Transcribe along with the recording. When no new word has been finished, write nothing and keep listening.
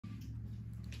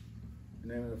In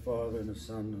the name of the Father, and the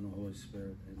Son, and the Holy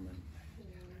Spirit. Amen.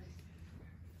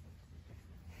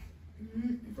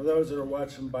 For those that are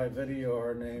watching by video,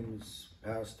 our name is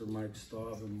Pastor Mike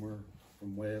Staub, and we're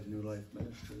from Way of New Life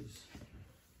Ministries.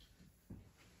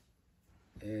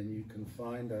 And you can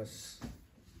find us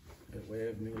at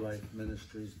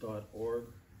wayofnewlifeministries.org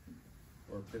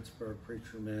or Pittsburgh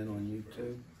Preacher Man on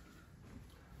YouTube.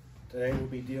 Today we'll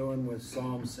be dealing with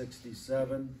Psalm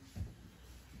 67,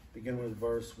 begin with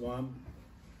verse 1,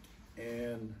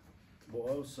 and we'll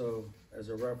also, as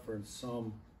a reference,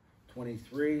 Psalm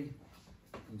 23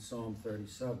 and Psalm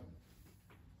 37.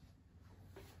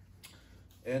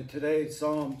 And today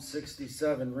Psalm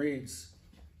 67 reads,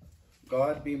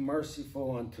 God be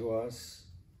merciful unto us,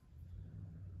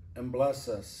 and bless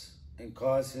us, and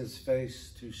cause his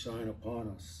face to shine upon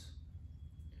us,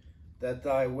 that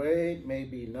thy way may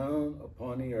be known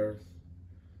upon the earth,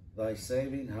 thy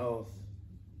saving health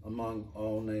among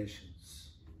all nations.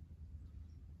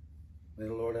 May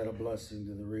the Lord add a blessing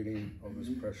to the reading of his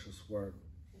precious word.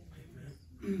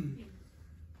 Amen.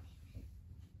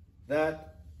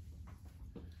 That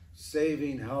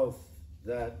saving health,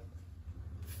 that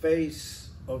face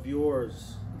of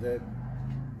yours that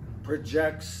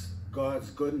projects God's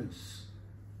goodness,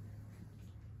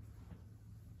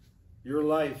 your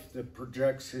life that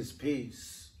projects his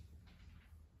peace,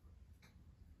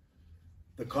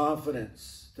 the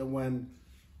confidence that when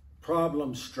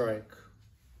problems strike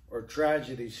or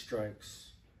tragedy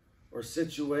strikes or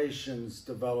situations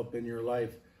develop in your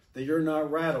life, that you're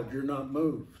not rattled, you're not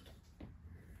moved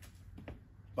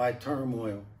by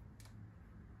turmoil,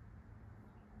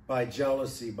 by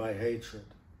jealousy, by hatred.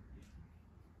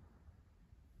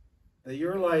 That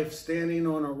your life standing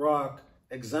on a rock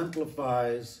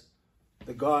exemplifies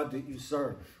the God that you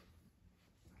serve,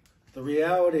 the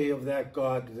reality of that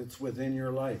God that's within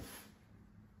your life.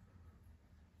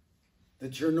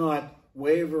 That you're not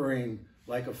wavering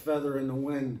like a feather in the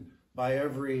wind by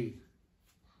every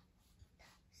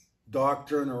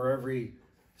doctrine or every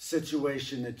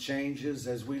situation that changes,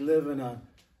 as we live in a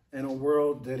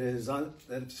world that is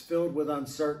filled with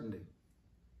uncertainty.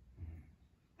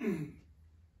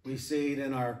 We see it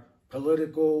in our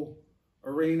political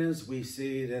arenas. We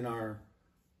see it in our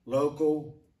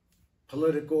local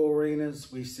political arenas.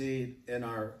 We see it in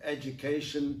our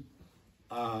education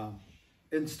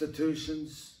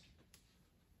institutions.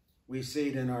 We see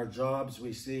it in our jobs.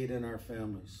 We see it in our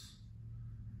families.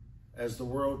 As the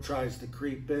world tries to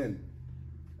creep in,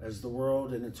 as the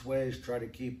world in its ways try to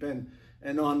keep in.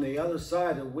 And on the other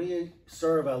side, we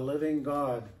serve a living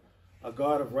God, a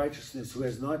God of righteousness who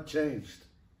has not changed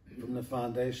from the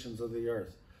foundations of the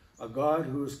earth. A God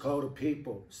who has called a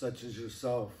people such as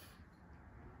yourself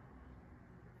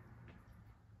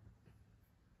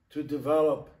to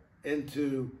develop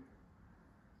into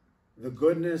the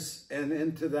goodness and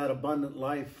into that abundant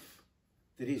life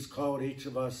that he's called each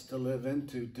of us to live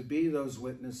into, to be those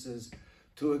witnesses,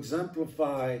 to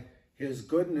exemplify his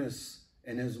goodness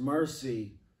and his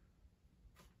mercy.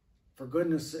 For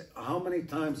goodness sake, how many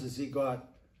times has he got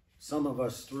some of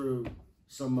us through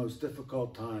some most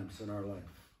difficult times in our life?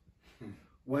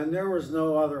 When there was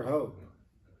no other hope,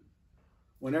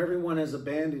 when everyone has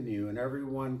abandoned you and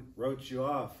everyone wrote you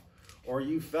off, or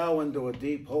you fell into a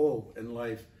deep hole in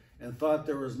life and thought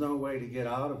there was no way to get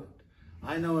out of it.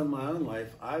 I know in my own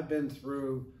life, I've been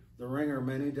through the ringer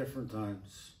many different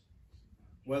times,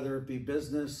 whether it be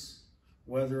business,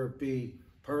 whether it be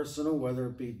personal, whether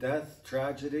it be death,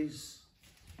 tragedies.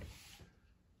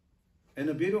 And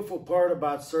the beautiful part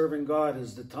about serving God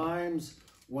is the times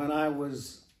when I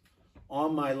was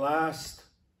on my last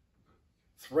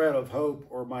thread of hope,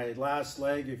 or my last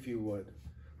leg, if you would,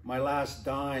 my last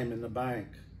dime in the bank.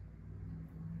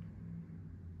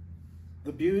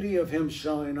 The beauty of him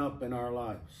showing up in our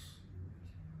lives.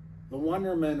 The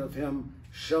wonderment of him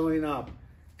showing up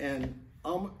and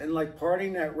like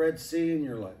parting that Red Sea in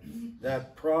your life,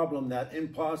 that problem, that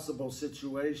impossible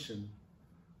situation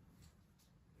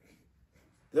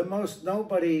that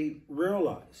nobody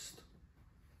realized.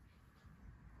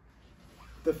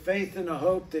 The faith and the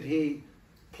hope that he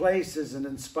places and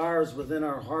inspires within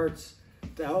our hearts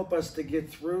to help us to get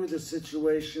through the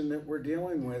situation that we're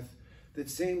dealing with that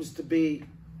seems to be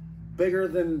bigger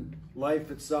than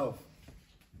life itself.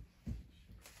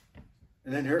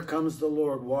 And then here comes the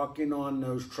Lord walking on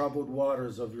those troubled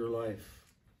waters of your life.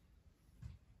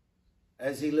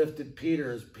 As he lifted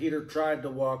Peter, as Peter tried to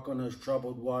walk on those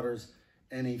troubled waters,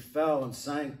 and he fell and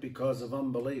sank because of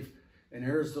unbelief. And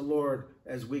here's the Lord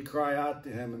as we cry out to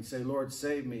him and say, Lord,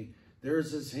 save me.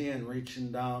 There's his hand reaching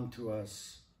down to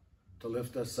us to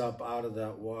lift us up out of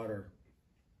that water.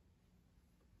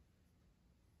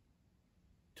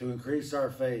 to increase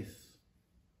our faith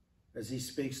as he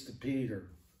speaks to Peter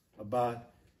about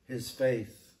his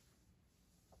faith.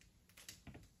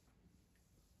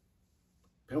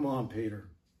 Come on, Peter.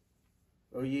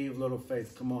 Oh, ye of little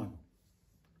faith, come on.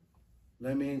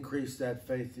 Let me increase that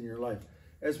faith in your life.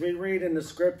 As we read in the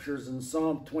scriptures in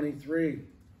Psalm 23,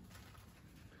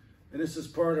 and this is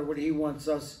part of what he wants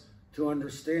us to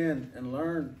understand and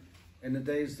learn in the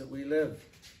days that we live.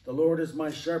 The Lord is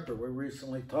my shepherd. We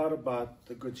recently taught about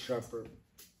the good shepherd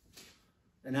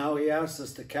and how he asks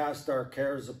us to cast our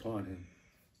cares upon him.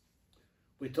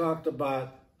 We talked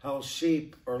about how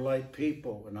sheep are like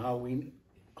people and how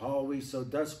we so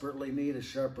desperately need a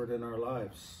shepherd in our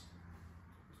lives.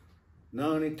 Not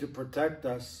only to protect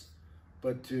us,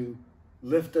 but to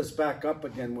lift us back up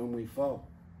again when we fall.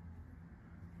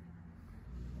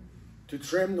 To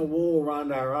trim the wool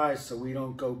around our eyes so we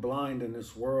don't go blind in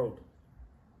this world.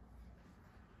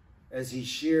 As he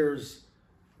shears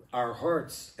our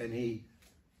hearts and he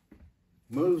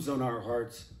moves on our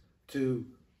hearts to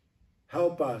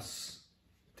help us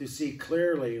to see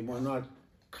clearly, and we're not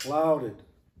clouded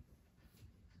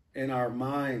in our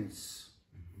minds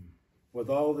with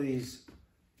all these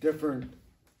different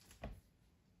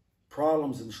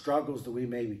problems and struggles that we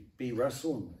may be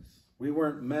wrestling with. We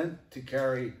weren't meant to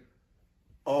carry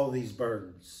all these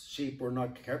burdens. Sheep were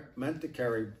not meant to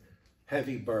carry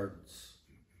heavy burdens.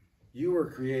 You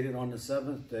were created on the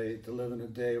seventh day to live in a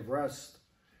day of rest.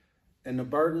 And the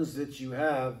burdens that you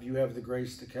have the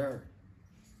grace to carry.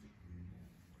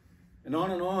 And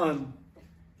on,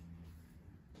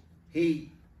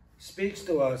 he speaks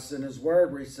to us in his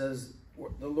word where he says,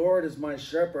 the Lord is my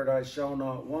shepherd, I shall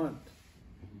not want.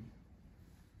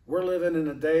 We're living in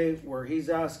a day where he's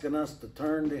asking us to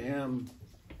turn to him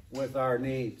with our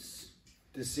needs,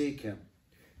 to seek him.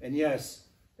 And yes,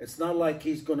 it's not like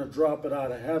he's going to drop it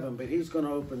out of heaven, but he's going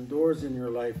to open doors in your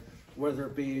life, whether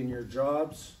it be in your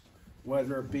jobs,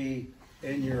 whether it be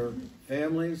in your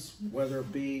families, whether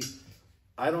it be,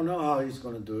 I don't know how he's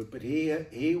going to do it, but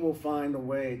he will find a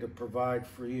way to provide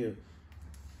for you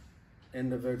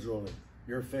individually,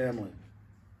 your family,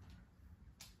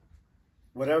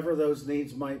 whatever those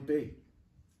needs might be.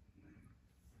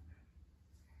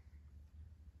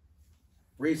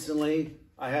 Recently,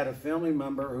 I had a family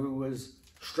member who was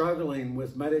struggling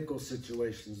with medical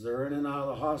situations. They're in and out of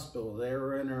the hospital. They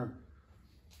were in there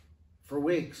for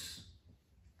weeks.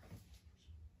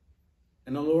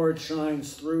 And the Lord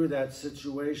shines through that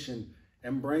situation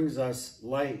and brings us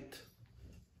light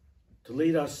to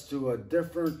lead us to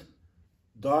different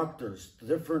doctors,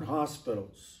 different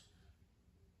hospitals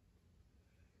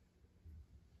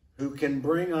who can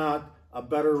bring out a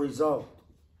better result.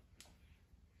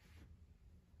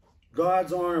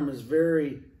 God's arm is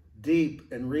very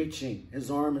deep and reaching. His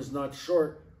arm is not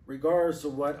short, regardless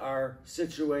of what our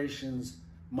situations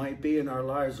might be in our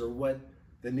lives or what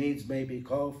the needs may be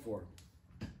called for.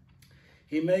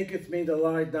 He maketh me to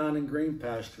lie down in green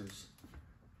pastures.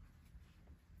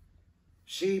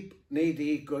 Sheep need to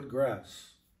eat good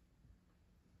grass.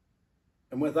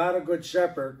 And without a good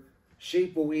shepherd,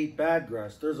 sheep will eat bad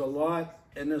grass. There's a lot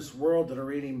in this world that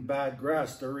are eating bad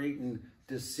grass. They're eating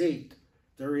deceit.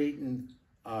 They're eating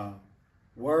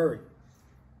worry,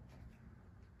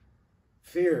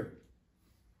 fear.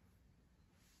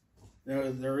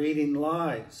 They're eating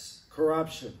lies,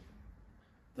 corruption.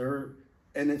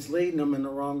 And it's leading them in the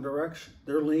wrong direction.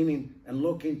 They're leaning and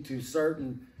looking to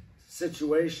certain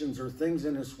situations or things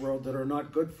in this world that are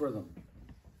not good for them,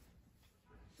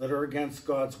 that are against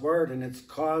God's word, and it's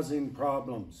causing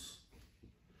problems.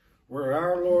 Where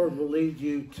our Lord will lead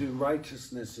you to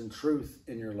righteousness and truth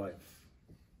in your life.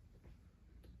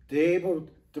 They're able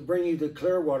to bring you to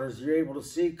clear waters. You're able to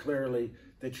see clearly,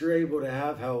 that you're able to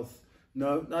have health,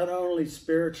 not only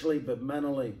spiritually, but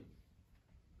mentally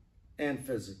and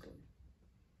physically,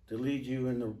 to lead you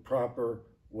in the proper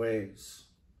ways.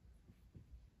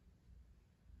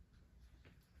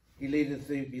 He leadeth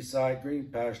thee beside green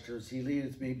pastures. He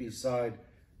leadeth me beside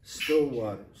still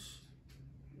waters.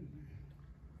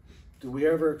 Do we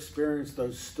ever experience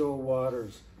those still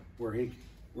waters where he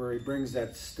brings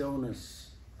that stillness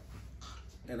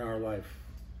in our life?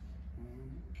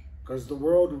 Because the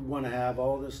world would want to have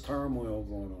all this turmoil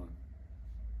going on,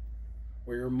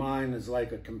 where your mind is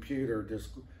like a computer just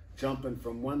jumping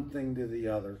from one thing to the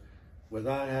other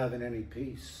without having any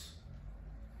peace.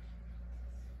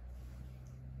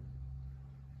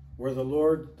 Where the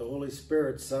Lord, the Holy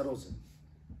Spirit, settles it.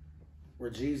 Where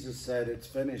Jesus said, it's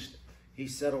finished. He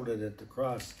settled it at the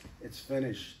cross. It's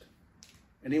finished.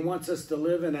 And he wants us to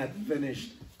live in that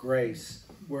finished grace.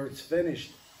 Where it's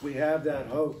finished, we have that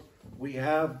hope. We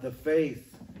have the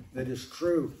faith that is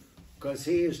true. because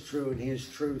he is true and he is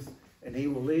truth, and he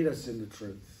will lead us into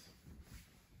truth.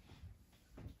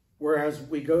 Whereas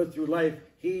we go through life,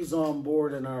 he's on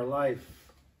board in our life,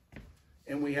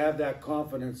 and we have that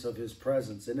confidence of his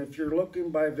presence. And if you're looking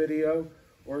by video,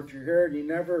 or if you're here and you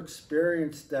never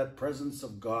experienced that presence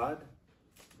of God,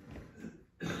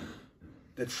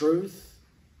 the truth,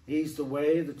 he's the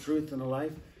way, the truth, and the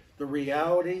life, the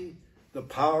reality, the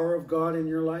power of God in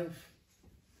your life,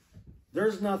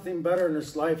 there's nothing better in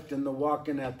this life than to walk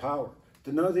in that power.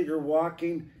 To know that you're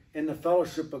walking in the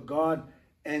fellowship of God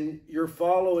and you're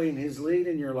following his lead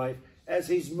in your life as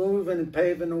he's moving and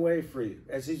paving the way for you,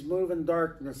 as he's moving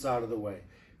darkness out of the way.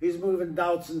 He's moving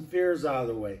doubts and fears out of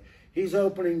the way. He's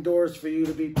opening doors for you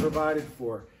to be provided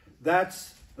for.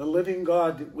 That's the living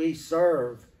God that we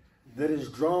serve, that is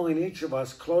drawing each of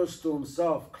us close to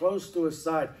himself, close to his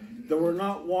side, that we're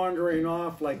not wandering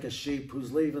off like a sheep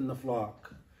who's leaving the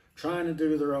flock, trying to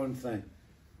do their own thing,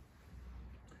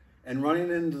 and running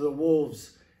into the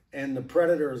wolves and the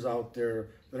predators out there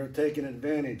that are taking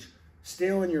advantage,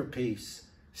 stealing your peace,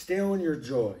 stealing your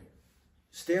joy,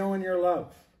 stealing your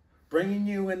love, bringing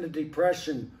you into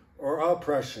depression or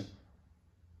oppression,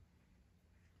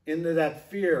 into that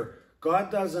fear.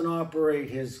 God doesn't operate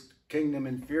his kingdom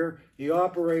in fear. He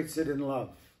operates it in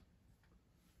love.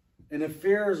 And if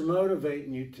fear is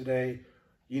motivating you today,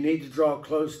 you need to draw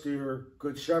close to your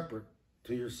good shepherd,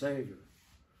 to your Savior,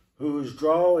 who is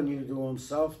drawing you to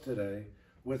himself today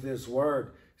with his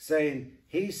word,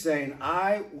 he's saying,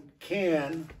 I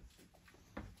can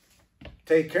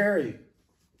take care of you.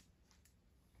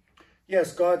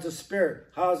 Yes, God's a spirit.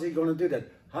 How is he going to do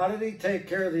that? How did he take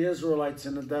care of the Israelites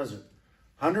in the desert?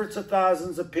 Hundreds of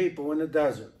thousands of people in the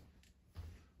desert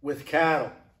with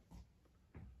cattle.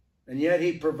 And yet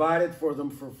he provided for them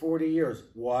for 40 years.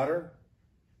 Water.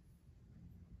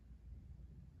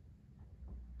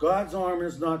 God's arm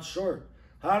is not short.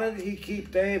 How did he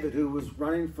keep David, who was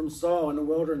running from Saul in the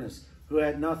wilderness, who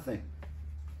had nothing?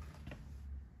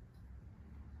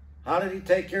 How did he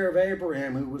take care of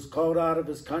Abraham, who was called out of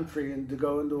his country and to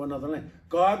go into another land?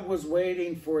 God was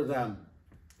waiting for them.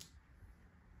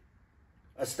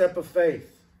 A step of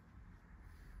faith.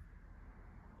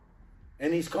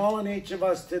 And he's calling each of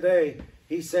us today.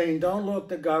 He's saying, don't look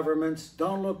to governments,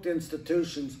 don't look to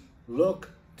institutions, look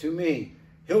to me.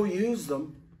 He'll use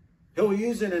them. He'll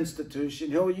use an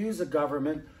institution. He'll use a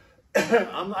government.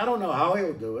 I don't know how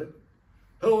he'll do it.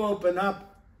 He'll open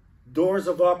up doors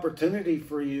of opportunity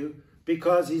for you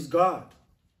because he's God.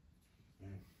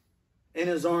 And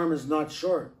his arm is not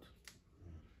short.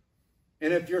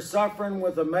 And if you're suffering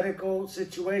with a medical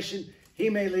situation, he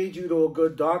may lead you to a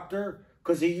good doctor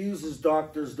because he uses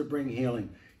doctors to bring healing.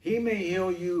 He may heal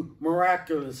you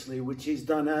miraculously, which he's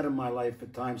done that in my life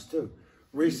at times too.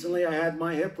 Recently, I had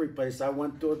my hip replaced. I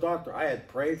went to a doctor. I had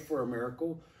prayed for a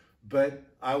miracle, but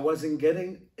I wasn't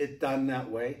getting it done that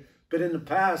way. But in the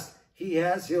past, he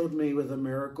has healed me with a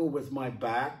miracle with my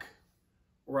back,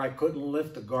 where I couldn't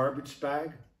lift a garbage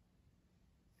bag,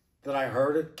 that I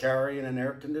heard it carrying an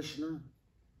air conditioner.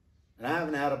 And I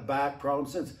haven't had a back problem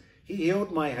since. He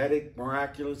healed my headache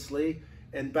miraculously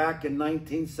and back in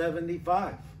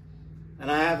 1975.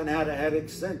 And I haven't had a headache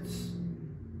since.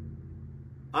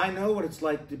 I know what it's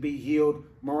like to be healed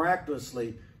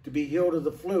miraculously, to be healed of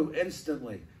the flu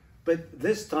instantly. But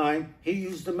this time, he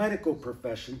used the medical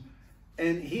profession,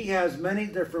 and he has many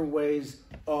different ways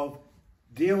of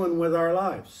dealing with our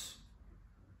lives.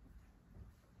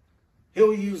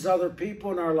 He'll use other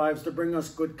people in our lives to bring us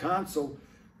good counsel,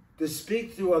 to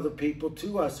speak through other people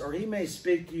to us, or he may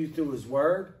speak to you through his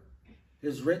word,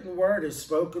 his written word, his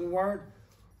spoken word.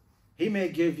 He may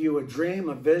give you a dream,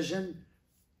 a vision.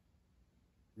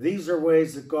 These are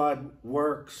ways that God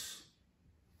works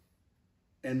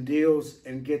and deals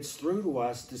and gets through to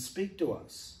us to speak to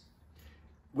us.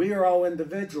 We are all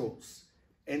individuals,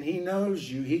 and he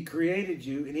knows you, he created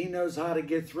you, and he knows how to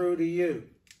get through to you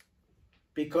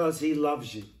because he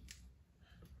loves you.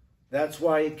 That's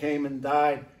why he came and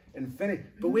died and finished.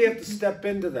 But we have to step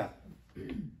into that.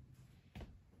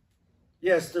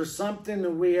 Yes, there's something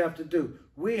that we have to do.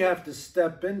 We have to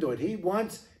step into it.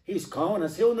 He's calling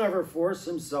us. He'll never force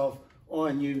himself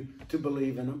on you to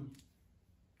believe in him.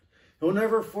 He'll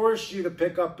never force you to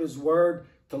pick up his word,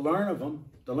 to learn of him,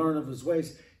 to learn of his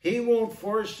ways. He won't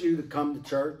force you to come to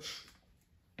church,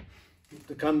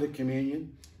 to come to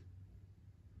communion.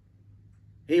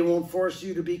 He won't force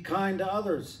you to be kind to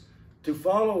others, to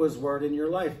follow his word in your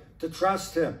life, to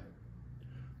trust him.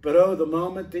 But oh, the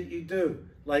moment that you do,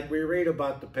 like we read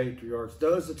about the patriarchs,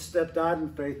 those that stepped out in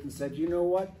faith and said, you know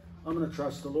what? I'm going to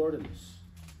trust the Lord in this.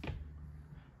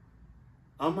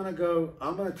 I'm going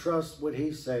to trust what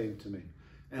he's saying to me.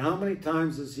 And how many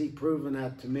times has he proven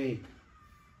that to me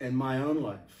in my own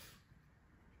life?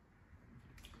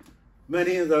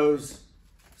 Many of those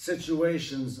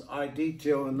situations I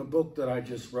detail in the book that I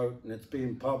just wrote, and it's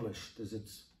being published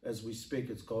as we speak.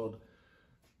 It's called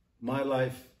My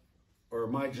Life, or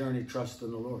My Journey, Trust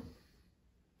in the Lord,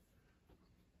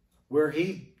 where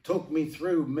he took me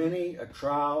through many a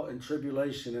trial and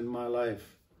tribulation in my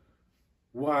life,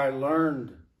 where I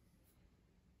learned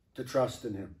to trust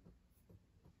in him.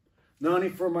 Not only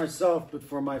for myself, but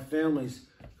for my families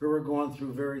who were going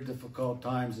through very difficult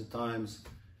times at times.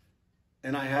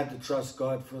 And I had to trust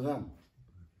God for them.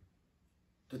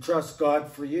 To trust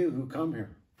God for you who come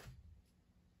here.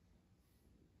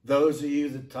 Those of you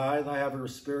that tithe, I have a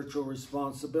spiritual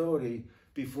responsibility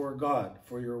before God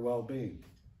for your well-being.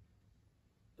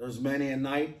 There's many a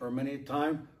night or many a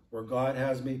time where God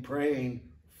has me praying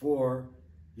for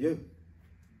you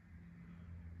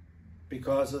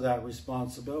because of that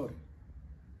responsibility.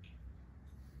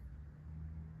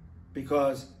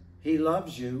 Because he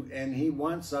loves you and he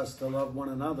wants us to love one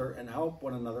another and help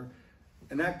one another.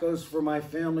 And that goes for my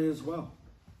family as well.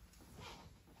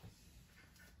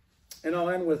 And I'll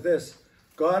end with this.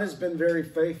 God has been very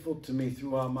faithful to me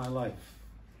throughout my life.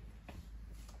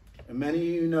 And many of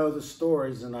you know the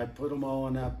stories, and I put them all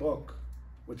in that book,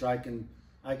 which I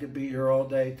could be here all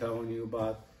day telling you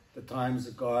about the times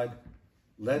that God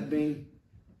led me,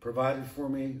 provided for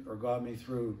me, or got me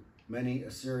through many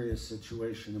a serious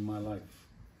situation in my life.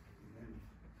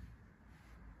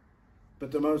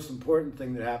 But the most important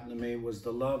thing that happened to me was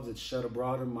the love that's shed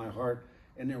abroad in my heart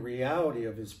and the reality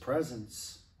of his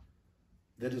presence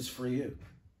that is for you.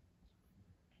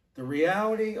 The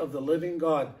reality of the living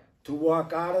God, to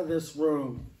walk out of this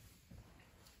room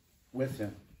with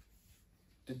him,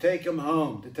 to take him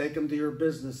home, to take him to your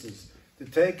businesses, to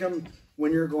take him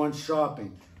when you're going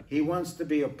shopping. He wants to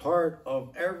be a part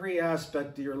of every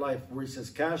aspect of your life, where he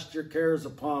says, cast your cares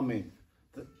upon me,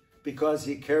 because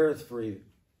he careth for you.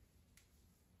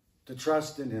 To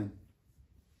trust in him.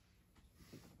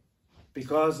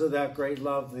 Because of that great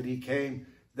love that he came,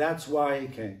 that's why he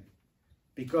came.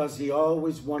 Because he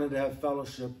always wanted to have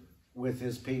fellowship with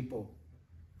his people.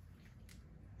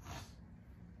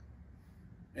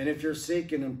 And if you're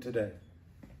seeking him today,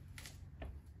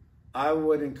 I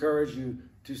would encourage you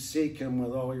to seek him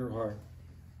with all your heart.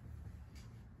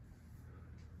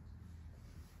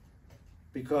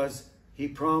 Because he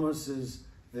promises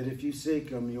that if you seek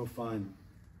him, you'll find him.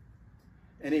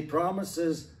 And he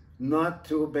promises not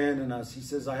to abandon us. He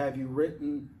says, I have you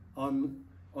written on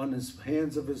his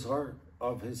hands of his heart,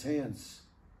 of his hands,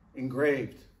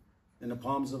 engraved in the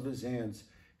palms of his hands.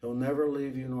 He'll never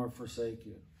leave you nor forsake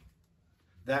you.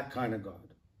 That kind of God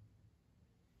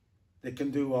that can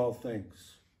do all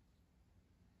things.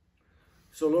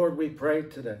 So Lord, we pray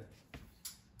today.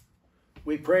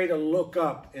 We pray to look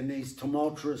up in these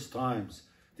tumultuous times,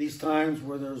 these times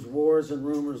where there's wars and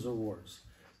rumors of wars,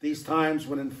 these times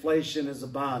when inflation is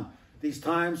abound, these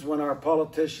times when our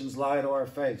politicians lie to our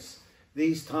face,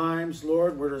 these times,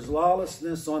 Lord, where there's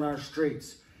lawlessness on our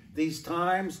streets, these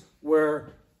times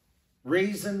where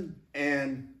reason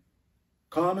and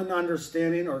common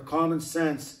understanding or common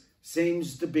sense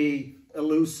seems to be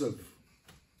elusive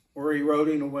or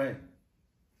eroding away.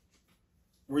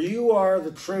 Where you are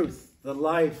the truth, the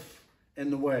life,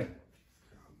 and the way.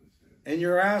 And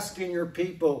you're asking your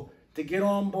people to get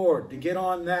on board, to get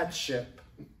on that ship.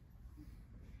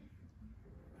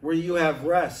 Where you have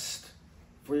rest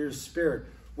for your spirit.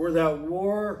 Where that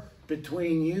war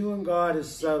between you and God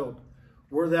is settled.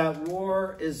 Where that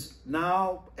war is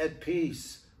now at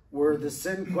peace. Where the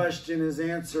sin question is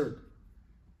answered.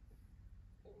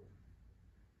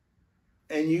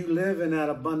 And you live in that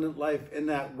abundant life, in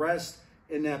that rest,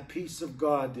 in that peace of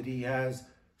God that he has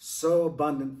so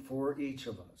abundant for each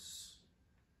of us.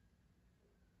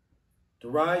 To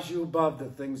rise you above the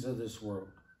things of this world.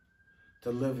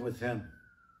 To live with him.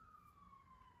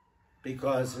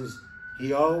 Because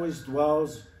he always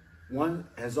dwells,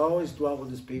 has always dwelt with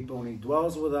his people, and he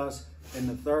dwells with us in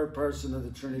the third person of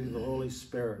the Trinity, the Holy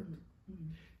Spirit.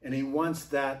 And he wants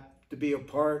that to be a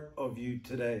part of you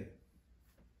today.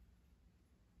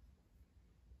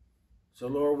 So,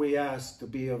 Lord, we ask to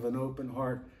be of an open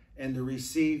heart and to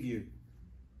receive you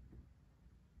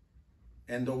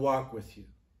and to walk with you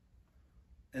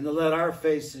and to let our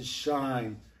faces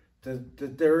shine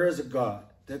that there is a God,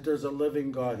 that there's a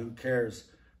living God who cares.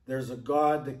 There's a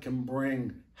God that can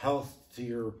bring health to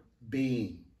your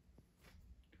being.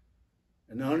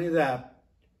 And not only that,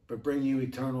 but bring you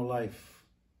eternal life.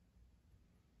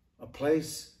 A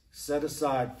place set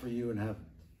aside for you in heaven.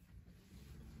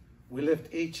 We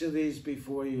lift each of these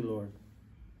before you, Lord.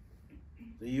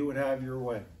 that you would have your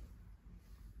way,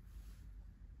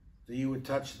 that you would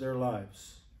touch their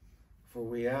lives. For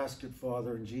we ask it,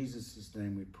 Father, in Jesus'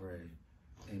 name we pray.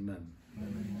 Amen.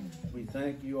 Amen. We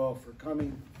thank you all for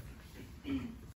coming.